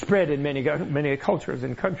Buddhism spread in many cultures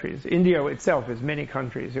and countries. India itself is many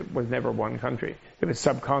countries. It was never one country. It was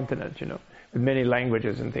subcontinent, with many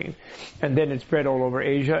languages and things. And then it spread all over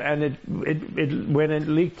Asia, and when it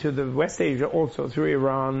leaked to the West Asia also through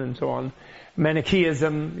Iran and so on.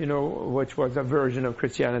 Manichaeism, which was a version of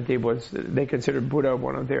Christianity, they considered Buddha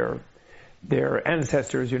one of their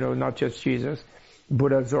ancestors, not just Jesus.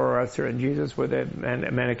 Buddha, Zoroaster, and Jesus were the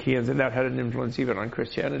Manichaeans, and that had an influence even on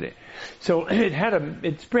Christianity. So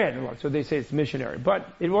it spread a lot. So they say it's missionary, but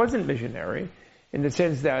it wasn't missionary in the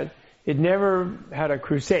sense that it never had a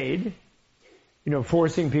crusade,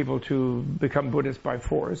 forcing people to become Buddhists by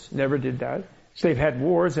force. Never did that. So they've had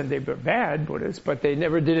wars and they were bad Buddhists, but they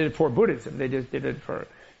never did it for Buddhism. They just did it for,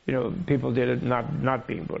 people did it not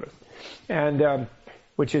being Buddhist, and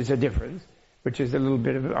which is a difference, which is a little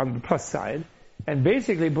bit on the plus side. And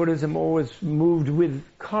basically Buddhism always moved with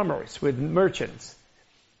commerce, with merchants,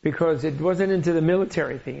 because it wasn't into the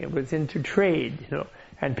military thing, it was into trade,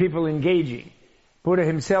 and people engaging. Buddha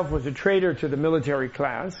himself was a trader to the military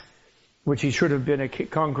class, which he should have been a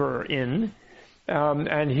conqueror in,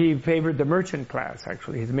 and he favored the merchant class,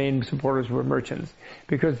 actually. His main supporters were merchants,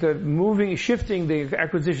 because shifting the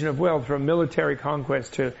acquisition of wealth from military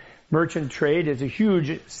conquest to merchant trade is a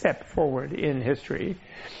huge step forward in history,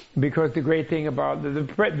 because the great thing about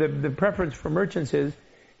the preference for merchants is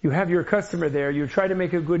you have your customer there, you try to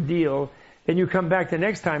make a good deal, then you come back the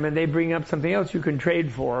next time and they bring up something else you can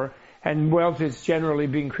trade for, and wealth is generally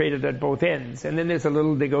being created at both ends, and then there's a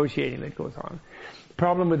little negotiating that goes on. The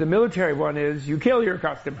problem with the military one is you kill your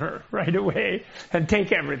customer right away and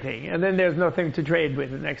take everything, and then there's nothing to trade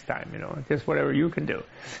with the next time, just whatever you can do.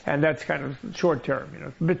 And that's kind of short term,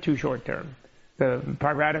 it's a bit too short term, the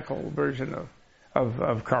piratical version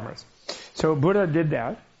of commerce. So Buddha did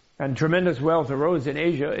that, and tremendous wealth arose in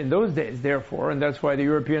Asia in those days, therefore, and that's why the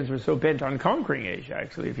Europeans were so bent on conquering Asia,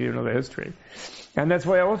 actually, if you know the history. And that's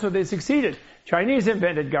why also they succeeded. Chinese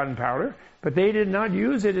invented gunpowder, but they did not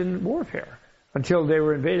use it in warfare until they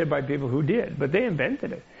were invaded by people who did. But they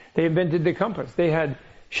invented it. They invented the compass. They had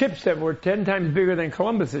ships that were 10 times bigger than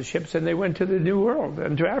Columbus's ships, and they went to the New World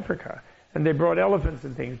and to Africa, and they brought elephants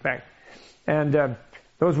and things back. And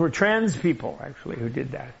those were trans people, actually, who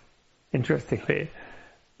did that, interestingly.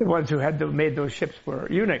 The ones who made those ships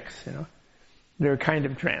were eunuchs, They were kind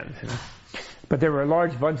of trans, But there were a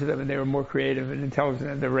large bunch of them, and they were more creative and intelligent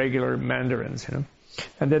than the regular mandarins,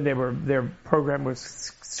 And then their program was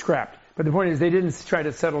scrapped. But the point is, they didn't try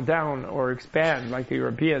to settle down or expand like the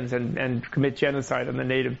Europeans and commit genocide on the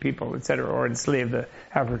native people, etc., or enslave the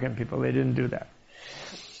African people. They didn't do that.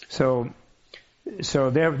 So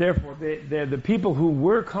therefore, the people who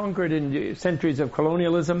were conquered in the centuries of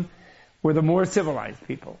colonialism were the more civilized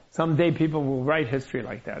people. Someday people will write history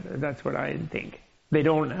like that. That's what I think. They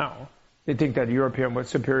don't now. They think that European was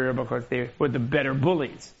superior because they were the better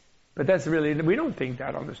bullies. But we don't think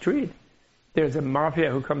that on the street. There's a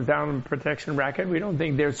mafia who comes down in protection racket. We don't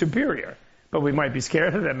think they're superior. But we might be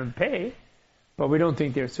scared of them and pay. But we don't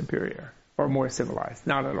think they're superior or more civilized.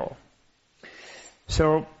 Not at all.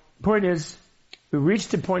 So, point is, we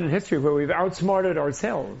reached a point in history where we've outsmarted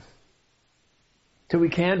ourselves. So we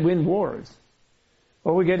can't win wars.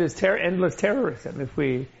 All we get is endless terrorism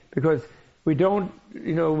because we don't,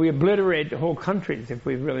 we obliterate whole countries if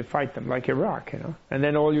we really fight them, like Iraq, And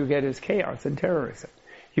then all you get is chaos and terrorism.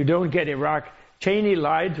 You don't get Iraq. Cheney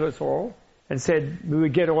lied to us all and said we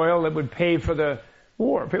would get oil that would pay for the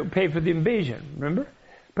war, pay for the invasion, remember?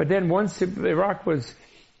 But then once Iraq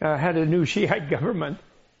had a new Shiite government,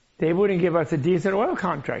 they wouldn't give us a decent oil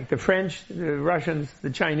contract. The French, the Russians,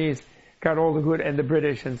 the Chinese got all the good, and the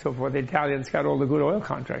British and so forth, the Italians got all the good oil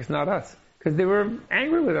contracts, not us. Because they were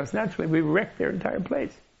angry with us, naturally. We wrecked their entire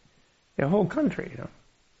place. Their whole country,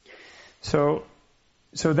 So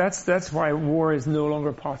that's why war is no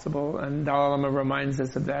longer possible, and Dalai Lama reminds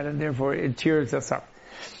us of that, and therefore it cheers us up.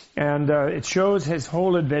 And it shows his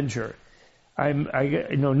whole adventure.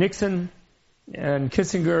 Nixon and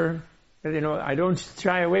Kissinger, I don't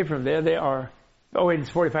shy away from them. There they are. Oh wait, it's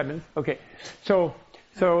 45 minutes? Okay. So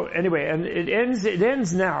anyway, and it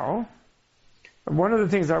ends now. One of the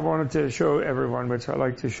things I wanted to show everyone, which I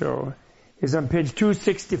like to show, is on page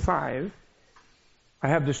 265. I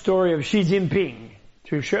have the story of Xi Jinping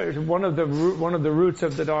to show one of the roots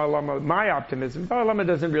of the Dalai Lama. My optimism. Dalai Lama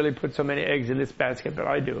doesn't really put so many eggs in this basket, but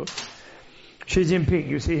I do. Xi Jinping,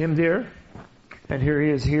 you see him there, and here he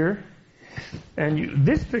is here, and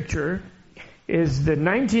this picture is the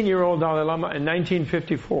 19-year-old Dalai Lama in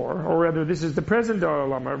 1954, or rather, this is the present Dalai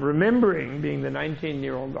Lama remembering being the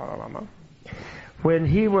 19-year-old Dalai Lama, when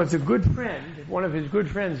he was a good friend, one of his good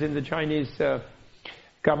friends in the Chinese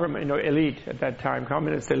government, elite at that time,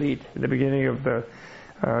 communist elite, at the beginning of the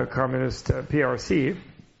communist PRC,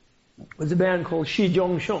 was a man called Xi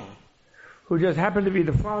Zhongxun, who just happened to be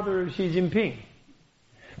the father of Xi Jinping.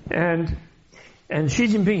 And Xi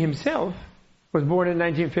Jinping himself was born in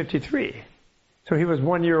 1953. So he was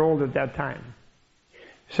 1 year old at that time.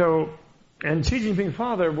 And Xi Jinping's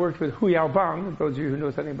father worked with Hu Yaobang, those of you who know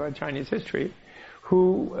something about Chinese history,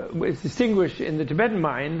 who was distinguished in the Tibetan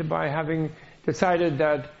mind by having decided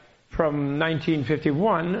that from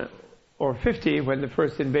 1951 or 50, when the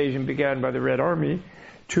first invasion began by the Red Army,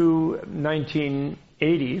 to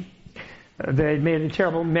 1980, they made a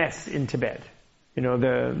terrible mess in Tibet.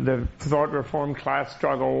 The thought reform, class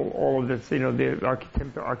struggle, all of this,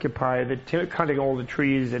 the occupy, cutting all the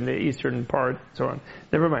trees in the eastern part, so on.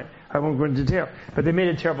 Never mind. I won't go into detail. But they made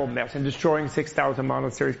a terrible mess and destroying 6,000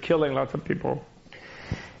 monasteries, killing lots of people.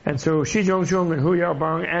 And so Xi Zhongxun and Hu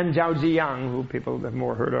Yaobang and Zhao Ziyang, who people have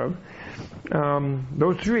more heard of,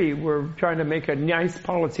 those three were trying to make a nice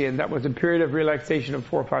policy, and that was a period of relaxation of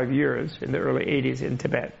 4 or 5 years in the early 80s in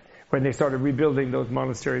Tibet, when they started rebuilding those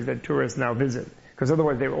monasteries that tourists now visit, because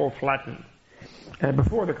otherwise they were all flattened. And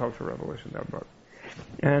before the Cultural Revolution, that was.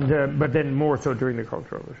 And but then more so during the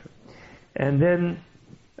Cultural Revolution. And then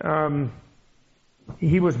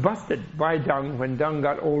he was busted by Deng when Deng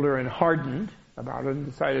got older and hardened about it and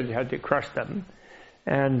decided he had to crush them.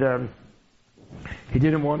 And he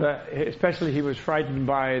didn't want to, especially he was frightened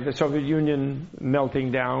by the Soviet Union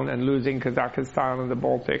melting down and losing Kazakhstan and the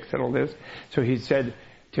Baltics and all this. So he said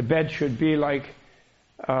Tibet should be like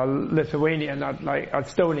Lithuania, not like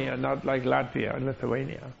Estonia, not like Latvia and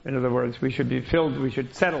Lithuania. In other words, we should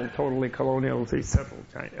settle totally colonially settle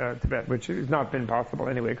Tibet, which has not been possible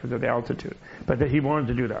anyway because of the altitude. But that he wanted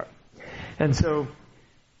to do that. And so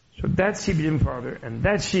that's Xi Jinping's father, and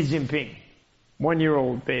that's Xi Jinping, 1 year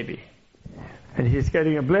old baby. And he's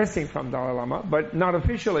getting a blessing from Dalai Lama, but not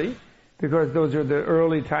officially, because those are the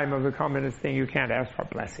early time of the communist thing. You can't ask for a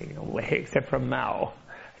blessing, no way, except from Mao.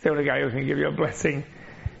 It's the only guy who can give you a blessing.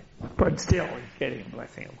 But still, he's getting a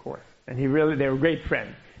blessing, of course. And they were great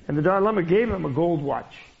friends. And the Dalai Lama gave him a gold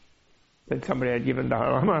watch that somebody had given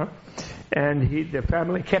Dalai Lama, and the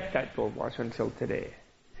family kept that gold watch until today.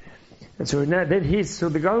 And so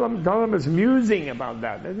the Dalai Lama is musing about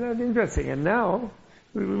that. Isn't that interesting? And now,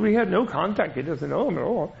 we had no contact. He doesn't know him at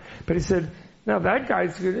all. But he said, now that guy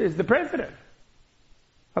is the president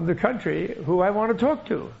of the country who I want to talk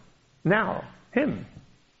to. Now, him,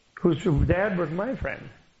 whose dad was my friend.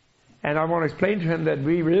 And I want to explain to him that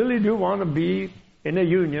we really do want to be in a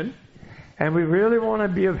union, and we really want to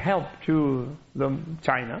be of help to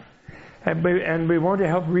China. And we want to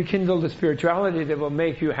help rekindle the spirituality that will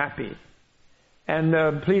make you happy.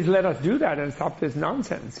 And please let us do that and stop this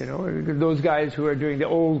nonsense, those guys who are doing the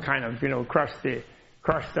old kind of, crush the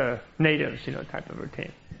natives, type of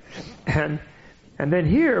routine. And then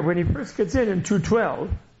here, when he first gets in 2012,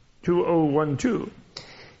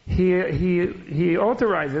 he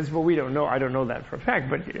authorizes, well, we don't know, I don't know that for a fact,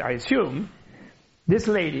 but I assume, this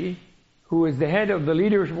lady, who is the head of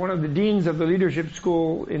one of the deans of the leadership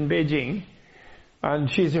school in Beijing, and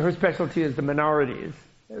her specialty is the minorities,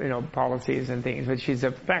 policies and things, but she's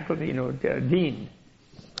a faculty, dean,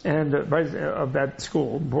 and of that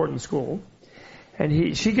school, important school,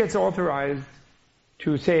 and she gets authorized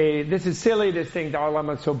to say, this is silly, this thing, Dalai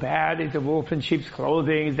Lama is so bad, he's a wolf in sheep's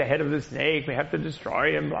clothing, he's the head of the snake, we have to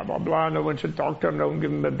destroy him, blah, blah, blah, no one should talk to him, no one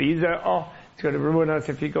give him a visa, it's going to ruin us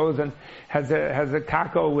if he goes and has a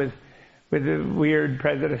taco with a weird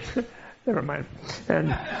president. Never mind.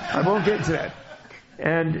 And I won't get to that.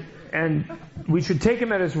 And we should take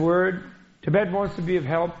him at his word. Tibet wants to be of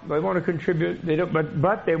help. They want to contribute. They don't,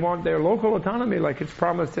 but they want their local autonomy, like it's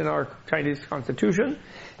promised in our Chinese constitution.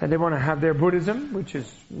 And they want to have their Buddhism, which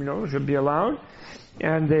is, should be allowed.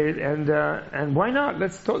 And why not?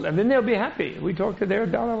 Let's talk. And then they'll be happy. We talk to their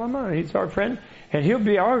Dalai Lama. He's our friend, and he'll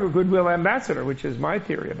be our goodwill ambassador, which is my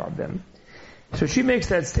theory about them. So she makes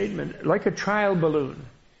that statement like a trial balloon.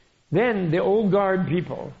 Then the old guard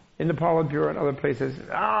people in the Politburo and other places,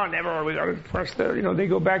 never, we got to crush they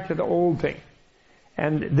go back to the old thing.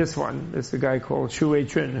 And this is a guy called Xu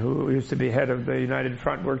Weichun, who used to be head of the United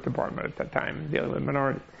Front Work Department at that time, dealing with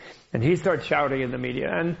minorities. And he starts shouting in the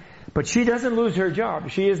media. But she doesn't lose her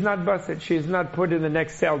job. She is not busted. She is not put in the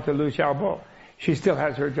next cell to Liu Xiaobo. She still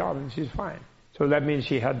has her job and she's fine. So that means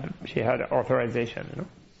she had authorization,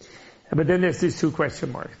 But then there's these two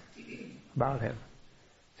question marks about him.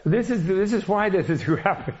 So this is why this is a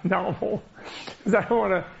rapid novel. Because I don't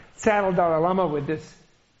want to saddle Dalai Lama with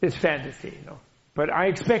this fantasy, But I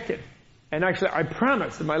expect it. And actually, I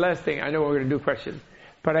promise, in my last thing, I know we're going to do questions,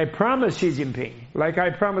 But I promised Xi Jinping, like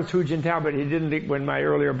I promised Hu Jintao, but he didn't when my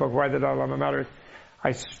earlier book, Why the Dalai Lama Matters,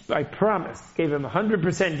 I promised, gave him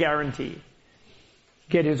 100% guarantee,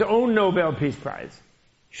 get his own Nobel Peace Prize,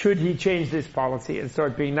 should he change this policy and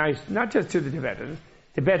start being nice, not just to the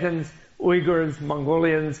Tibetans, Uyghurs,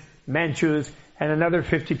 Mongolians, Manchus, and another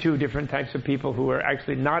 52 different types of people who are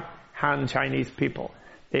actually not Han Chinese people.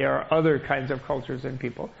 They are other kinds of cultures and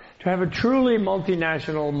people. To have a truly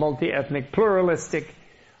multinational, multi-ethnic, pluralistic,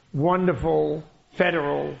 wonderful,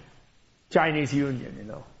 federal Chinese union, you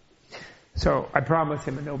know. So I promised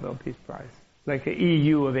him a Nobel Peace Prize, like an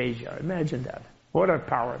EU of Asia. Imagine that. What a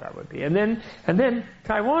power that would be. And then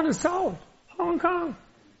Taiwan is solved. Hong Kong.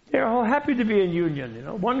 They're all happy to be in union, you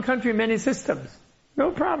know. One country, many systems.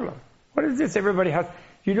 No problem. What is this? Everybody has,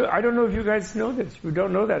 I don't know if you guys know this. You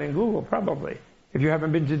don't know that in Google, probably, if you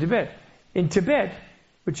haven't been to Tibet. In Tibet,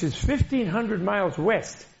 which is 1,500 miles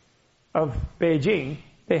west of Beijing,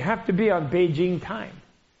 they have to be on Beijing time.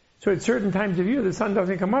 So at certain times of year, the sun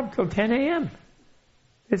doesn't come up till 10 a.m.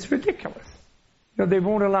 It's ridiculous. You know, they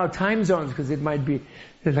won't allow time zones because it might be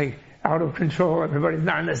like out of control. Everybody's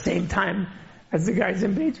not in the same time as the guys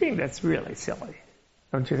in Beijing. That's really silly,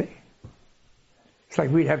 don't you think? It's like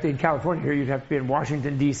we'd have to, in California here, you'd have to be in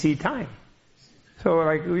Washington, D.C. time. So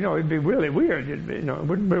like, you know, it'd be really weird. It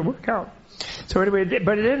wouldn't work out. So anyway,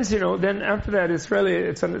 but it ends, you know, then after that,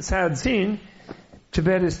 it's a sad scene.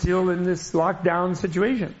 Tibet is still in this lockdown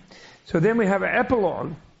situation. So then we have an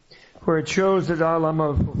epilogue where it shows the Dalai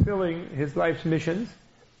Lama fulfilling his life's missions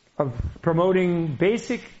of promoting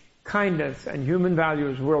basic kindness and human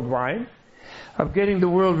values worldwide, of getting the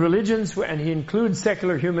world religions, and he includes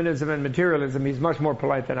secular humanism and materialism. He's much more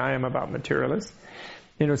polite than I am about materialists.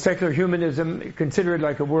 You know, secular humanism, considered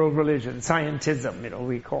like a world religion, scientism, you know,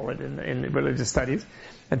 we call it in religious studies.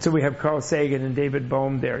 And so we have Carl Sagan and David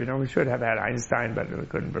Bohm there. You know, we should have had Einstein, but we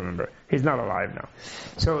couldn't remember. He's not alive now.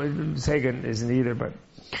 So Sagan isn't either, but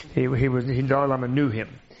Dalai Lama knew him.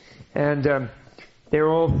 And they're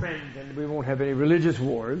all friends, and we won't have any religious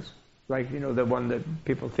wars, like, you know, the one that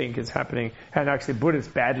people think is happening, and actually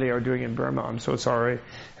Buddhists badly are doing in Burma. I'm so sorry.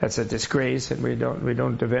 That's a disgrace, and we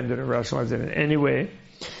don't defend it or rationalize it in any way.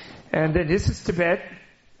 And then this is Tibet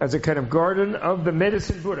as a kind of garden of the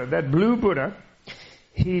medicine Buddha, that blue Buddha.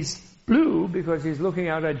 He's blue because he's looking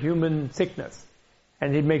out at human sickness,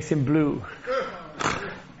 and it makes him blue.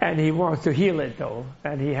 And he wants to heal it though,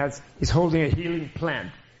 and he's holding a healing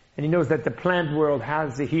plant. And he knows that the plant world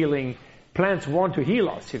has the healing. Plants want to heal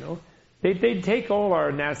us, you know. They take all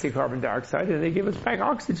our nasty carbon dioxide and they give us back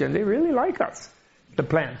oxygen. They really like us. The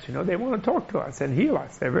plants, you know, they want to talk to us and heal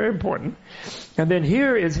us. They're very important. And then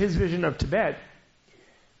here is his vision of Tibet.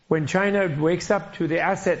 When China wakes up to the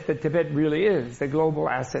asset that Tibet really is, the global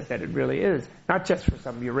asset that it really is, not just for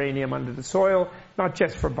some uranium under the soil, not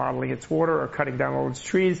just for bottling its water or cutting down all its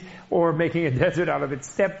trees, or making a desert out of its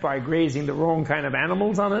steppe by grazing the wrong kind of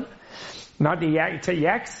animals on it, not the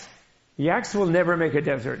yaks. Yaks will never make a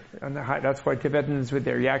desert. That's why Tibetans with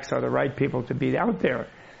their yaks are the right people to be out there.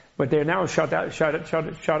 But they're now shut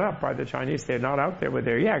up by the Chinese. They're not out there with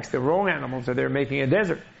their yaks. The wrong animals are there making a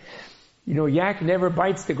desert. You know, yak never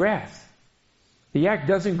bites the grass. The yak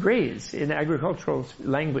doesn't graze in agricultural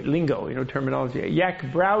lingo, you know, terminology. A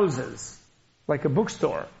yak browses like a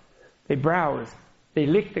bookstore. They browse. They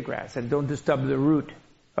lick the grass and don't disturb the root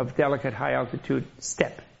of delicate high altitude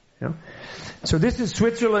steppe. You know? So this is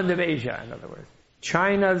Switzerland of Asia, in other words.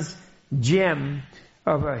 China's gem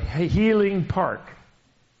of a healing park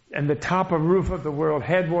and the top of roof of the world,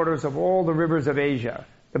 headwaters of all the rivers of Asia,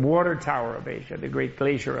 the water tower of Asia, the great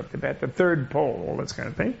glacier of Tibet, the third pole, all this kind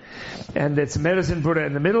of thing. And it's medicine Buddha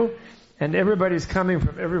in the middle, and everybody's coming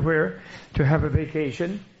from everywhere to have a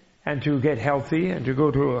vacation and to get healthy and to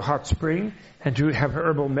go to a hot spring and to have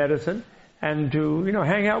herbal medicine and to, you know,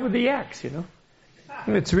 hang out with the yaks, you know.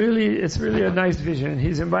 It's really a nice vision.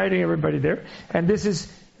 He's inviting everybody there. And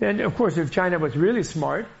of course, if China was really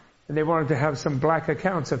smart and they wanted to have some black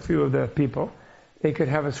accounts, a few of the people, they could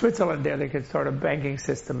have a Switzerland there. They could start a banking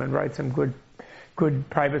system and write some good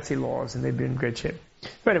privacy laws, and they'd be in great shape.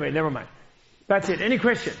 But anyway, never mind. That's it. Any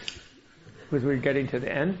questions? Because we're getting to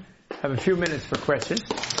the end. Have a few minutes for questions.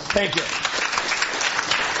 Thank you.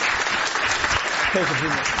 Take a few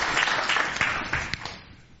minutes.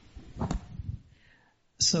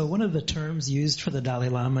 So one of the terms used for the Dalai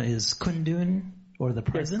Lama is Kundun, or the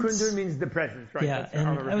presence. Yes, Kundun means the presence, right? Yeah, that's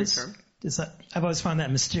and I've always found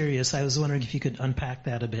that mysterious. I was wondering if you could unpack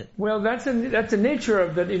that a bit. Well, that's the nature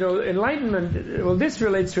of the, you know, enlightenment. Well, this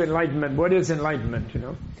relates to enlightenment. What is enlightenment, you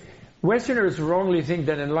know? Westerners wrongly think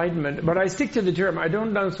that enlightenment, but I stick to the term, I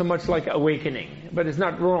don't know so much like awakening, but it's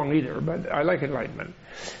not wrong either, but I like enlightenment.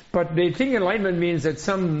 But they think enlightenment means that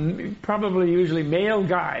some, probably usually male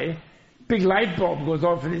guy, big light bulb goes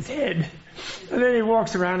off in his head, and then he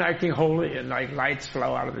walks around acting holy, and like lights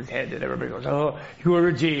flow out of his head, and everybody goes, oh,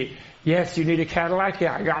 Guruji, yes, you need a Cadillac?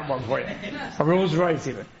 Yeah, I got one for you. A Rolls Royce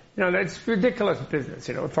even. That's ridiculous business,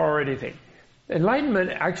 authority thing.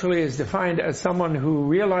 Enlightenment actually is defined as someone who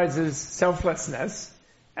realizes selflessness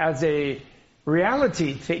as a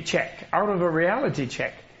reality check, out of a reality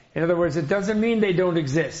check. In other words, it doesn't mean they don't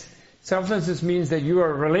exist. Selflessness means that you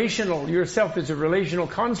are relational, yourself is a relational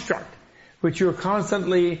construct, which you're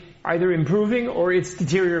constantly either improving or it's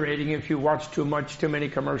deteriorating if you watch too many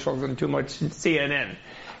commercials and too much CNN.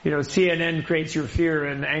 CNN creates your fear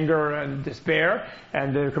and anger and despair,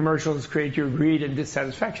 and the commercials create your greed and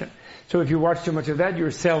dissatisfaction. So if you watch too much of that, your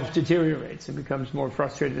self deteriorates and becomes more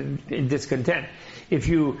frustrated and discontent. If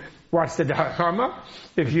you watch the Dharma,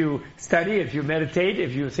 if you study, if you meditate,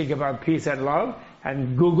 if you think about peace and love,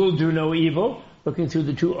 and Google do no evil, looking through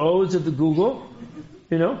the 2 O's of the Google,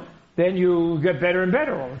 then you get better and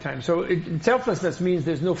better all the time. So selflessness means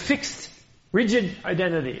there's no fixed, rigid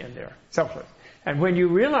identity in there. Selfless. And when you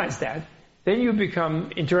realize that, then you become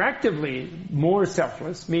interactively more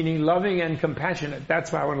selfless, meaning loving and compassionate. That's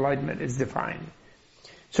how enlightenment is defined.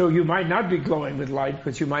 So you might not be glowing with light,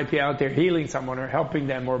 but you might be out there healing someone or helping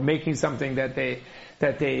them or making something that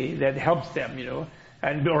helps them,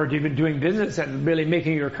 or even doing business and really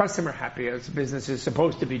making your customer happy, as business is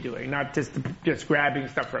supposed to be doing, not just grabbing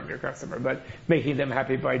stuff from your customer, but making them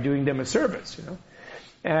happy by doing them a service,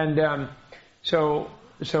 And so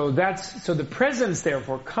the presence,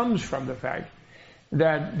 therefore, comes from the fact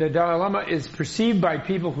that the Dalai Lama is perceived by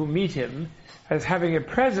people who meet him as having a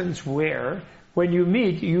presence where, when you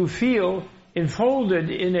meet, you feel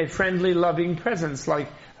enfolded in a friendly, loving presence, like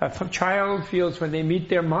a child feels when they meet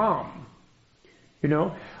their mom,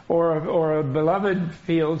 or a beloved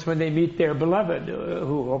feels when they meet their beloved,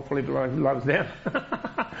 who hopefully loves them.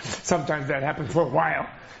 Sometimes that happens for a while.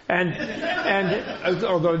 And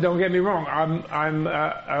although don't get me wrong, I'm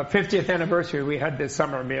 50th anniversary we had this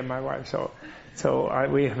summer, me and my wife. So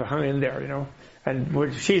we have hung in there,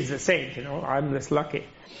 and she's the saint, I'm just lucky.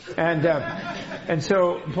 And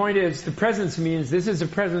so the point is, the presence means this is a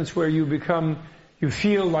presence where you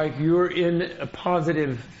feel like you're in a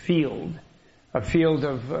positive field. A field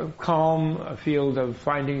of calm, a field of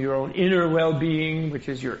finding your own inner well-being, which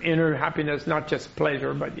is your inner happiness, not just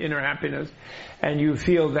pleasure, but inner happiness. And you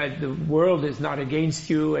feel that the world is not against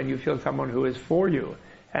you, and you feel someone who is for you,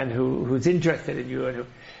 and who's interested in you.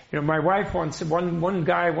 And my wife one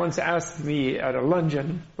guy once asked me at a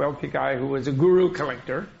luncheon, wealthy guy who was a guru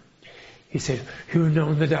collector, he said, "You've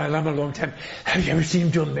known the Dalai Lama a long time. Have you ever seen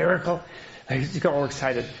him do a miracle?" I got all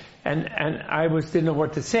excited. And I didn't know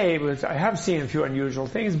what to say. I have seen a few unusual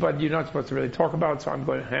things, but you're not supposed to really talk about, so I'm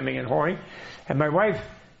going hemming and hawing. And my wife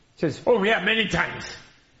says, "Oh yeah, many times."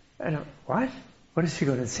 And I'm, what? What is she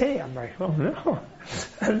going to say? I'm like, oh no.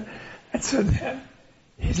 And so then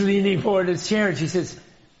he's leaning forward in his chair and she says,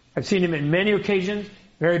 "I've seen him in many occasions,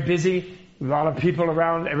 very busy, a lot of people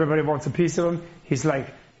around, everybody wants a piece of him. He's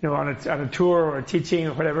like, on a tour or a teaching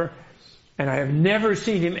or whatever. And I have never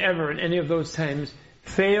seen him ever in any of those times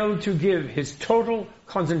failed to give his total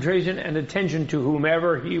concentration and attention to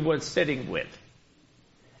whomever he was sitting with.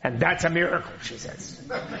 And that's a miracle," she says.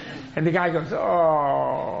 And the guy goes,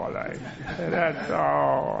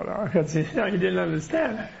 you didn't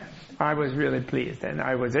understand. I was really pleased, and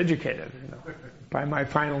I was educated, by my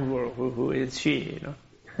final guru, who is she,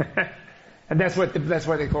 And that's why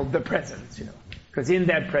they call the presence, Because in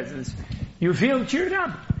that presence, you feel cheered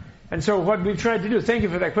up. And so what we've tried to do, thank you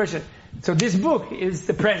for that question. So this book is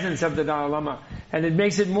the presence of the Dalai Lama, and it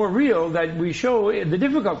makes it more real that we show the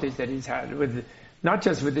difficulties that he's had with, not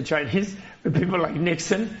just with the Chinese, with people like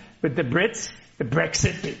Nixon, with the Brits, the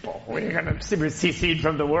Brexit people. We're going to secede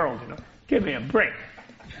from the world, Give me a break.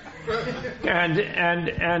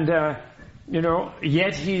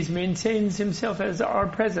 Yet he maintains himself as our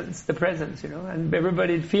presence, the presence, and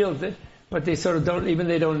everybody feels it, but they sort of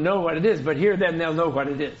don't know what it is, but here then they'll know what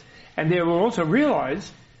it is. And they will also realize,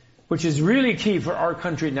 which is really key for our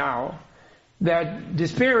country now, that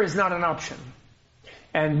despair is not an option.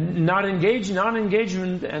 And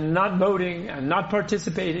non-engagement and not voting and not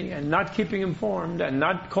participating and not keeping informed and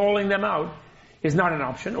not calling them out is not an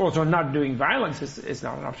option. Also not doing violence is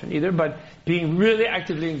not an option either, but being really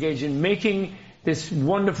actively engaged in making this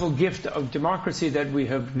wonderful gift of democracy that we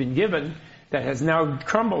have been given, that has now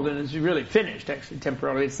crumbled and is really finished, actually,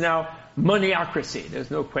 temporarily. It's now moneyocracy.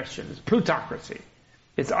 There's no question. It's plutocracy.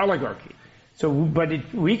 It's oligarchy. So,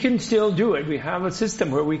 but we can still do it. We have a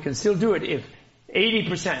system where we can still do it if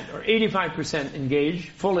 80% or 85% engage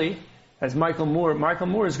fully, as Michael Moore. Michael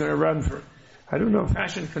Moore is going to run for, I don't know,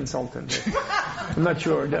 fashion consultant. I'm not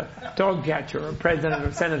sure, the dog catcher or president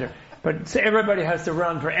or senator. But everybody has to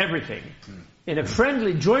run for everything in a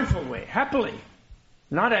friendly, joyful way, happily,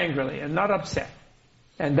 not angrily and not upset.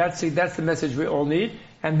 And that's the message we all need.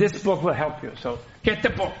 And this book will help you. So get the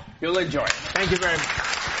book. You'll enjoy it. Thank you very much.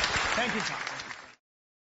 Thank you, Tom.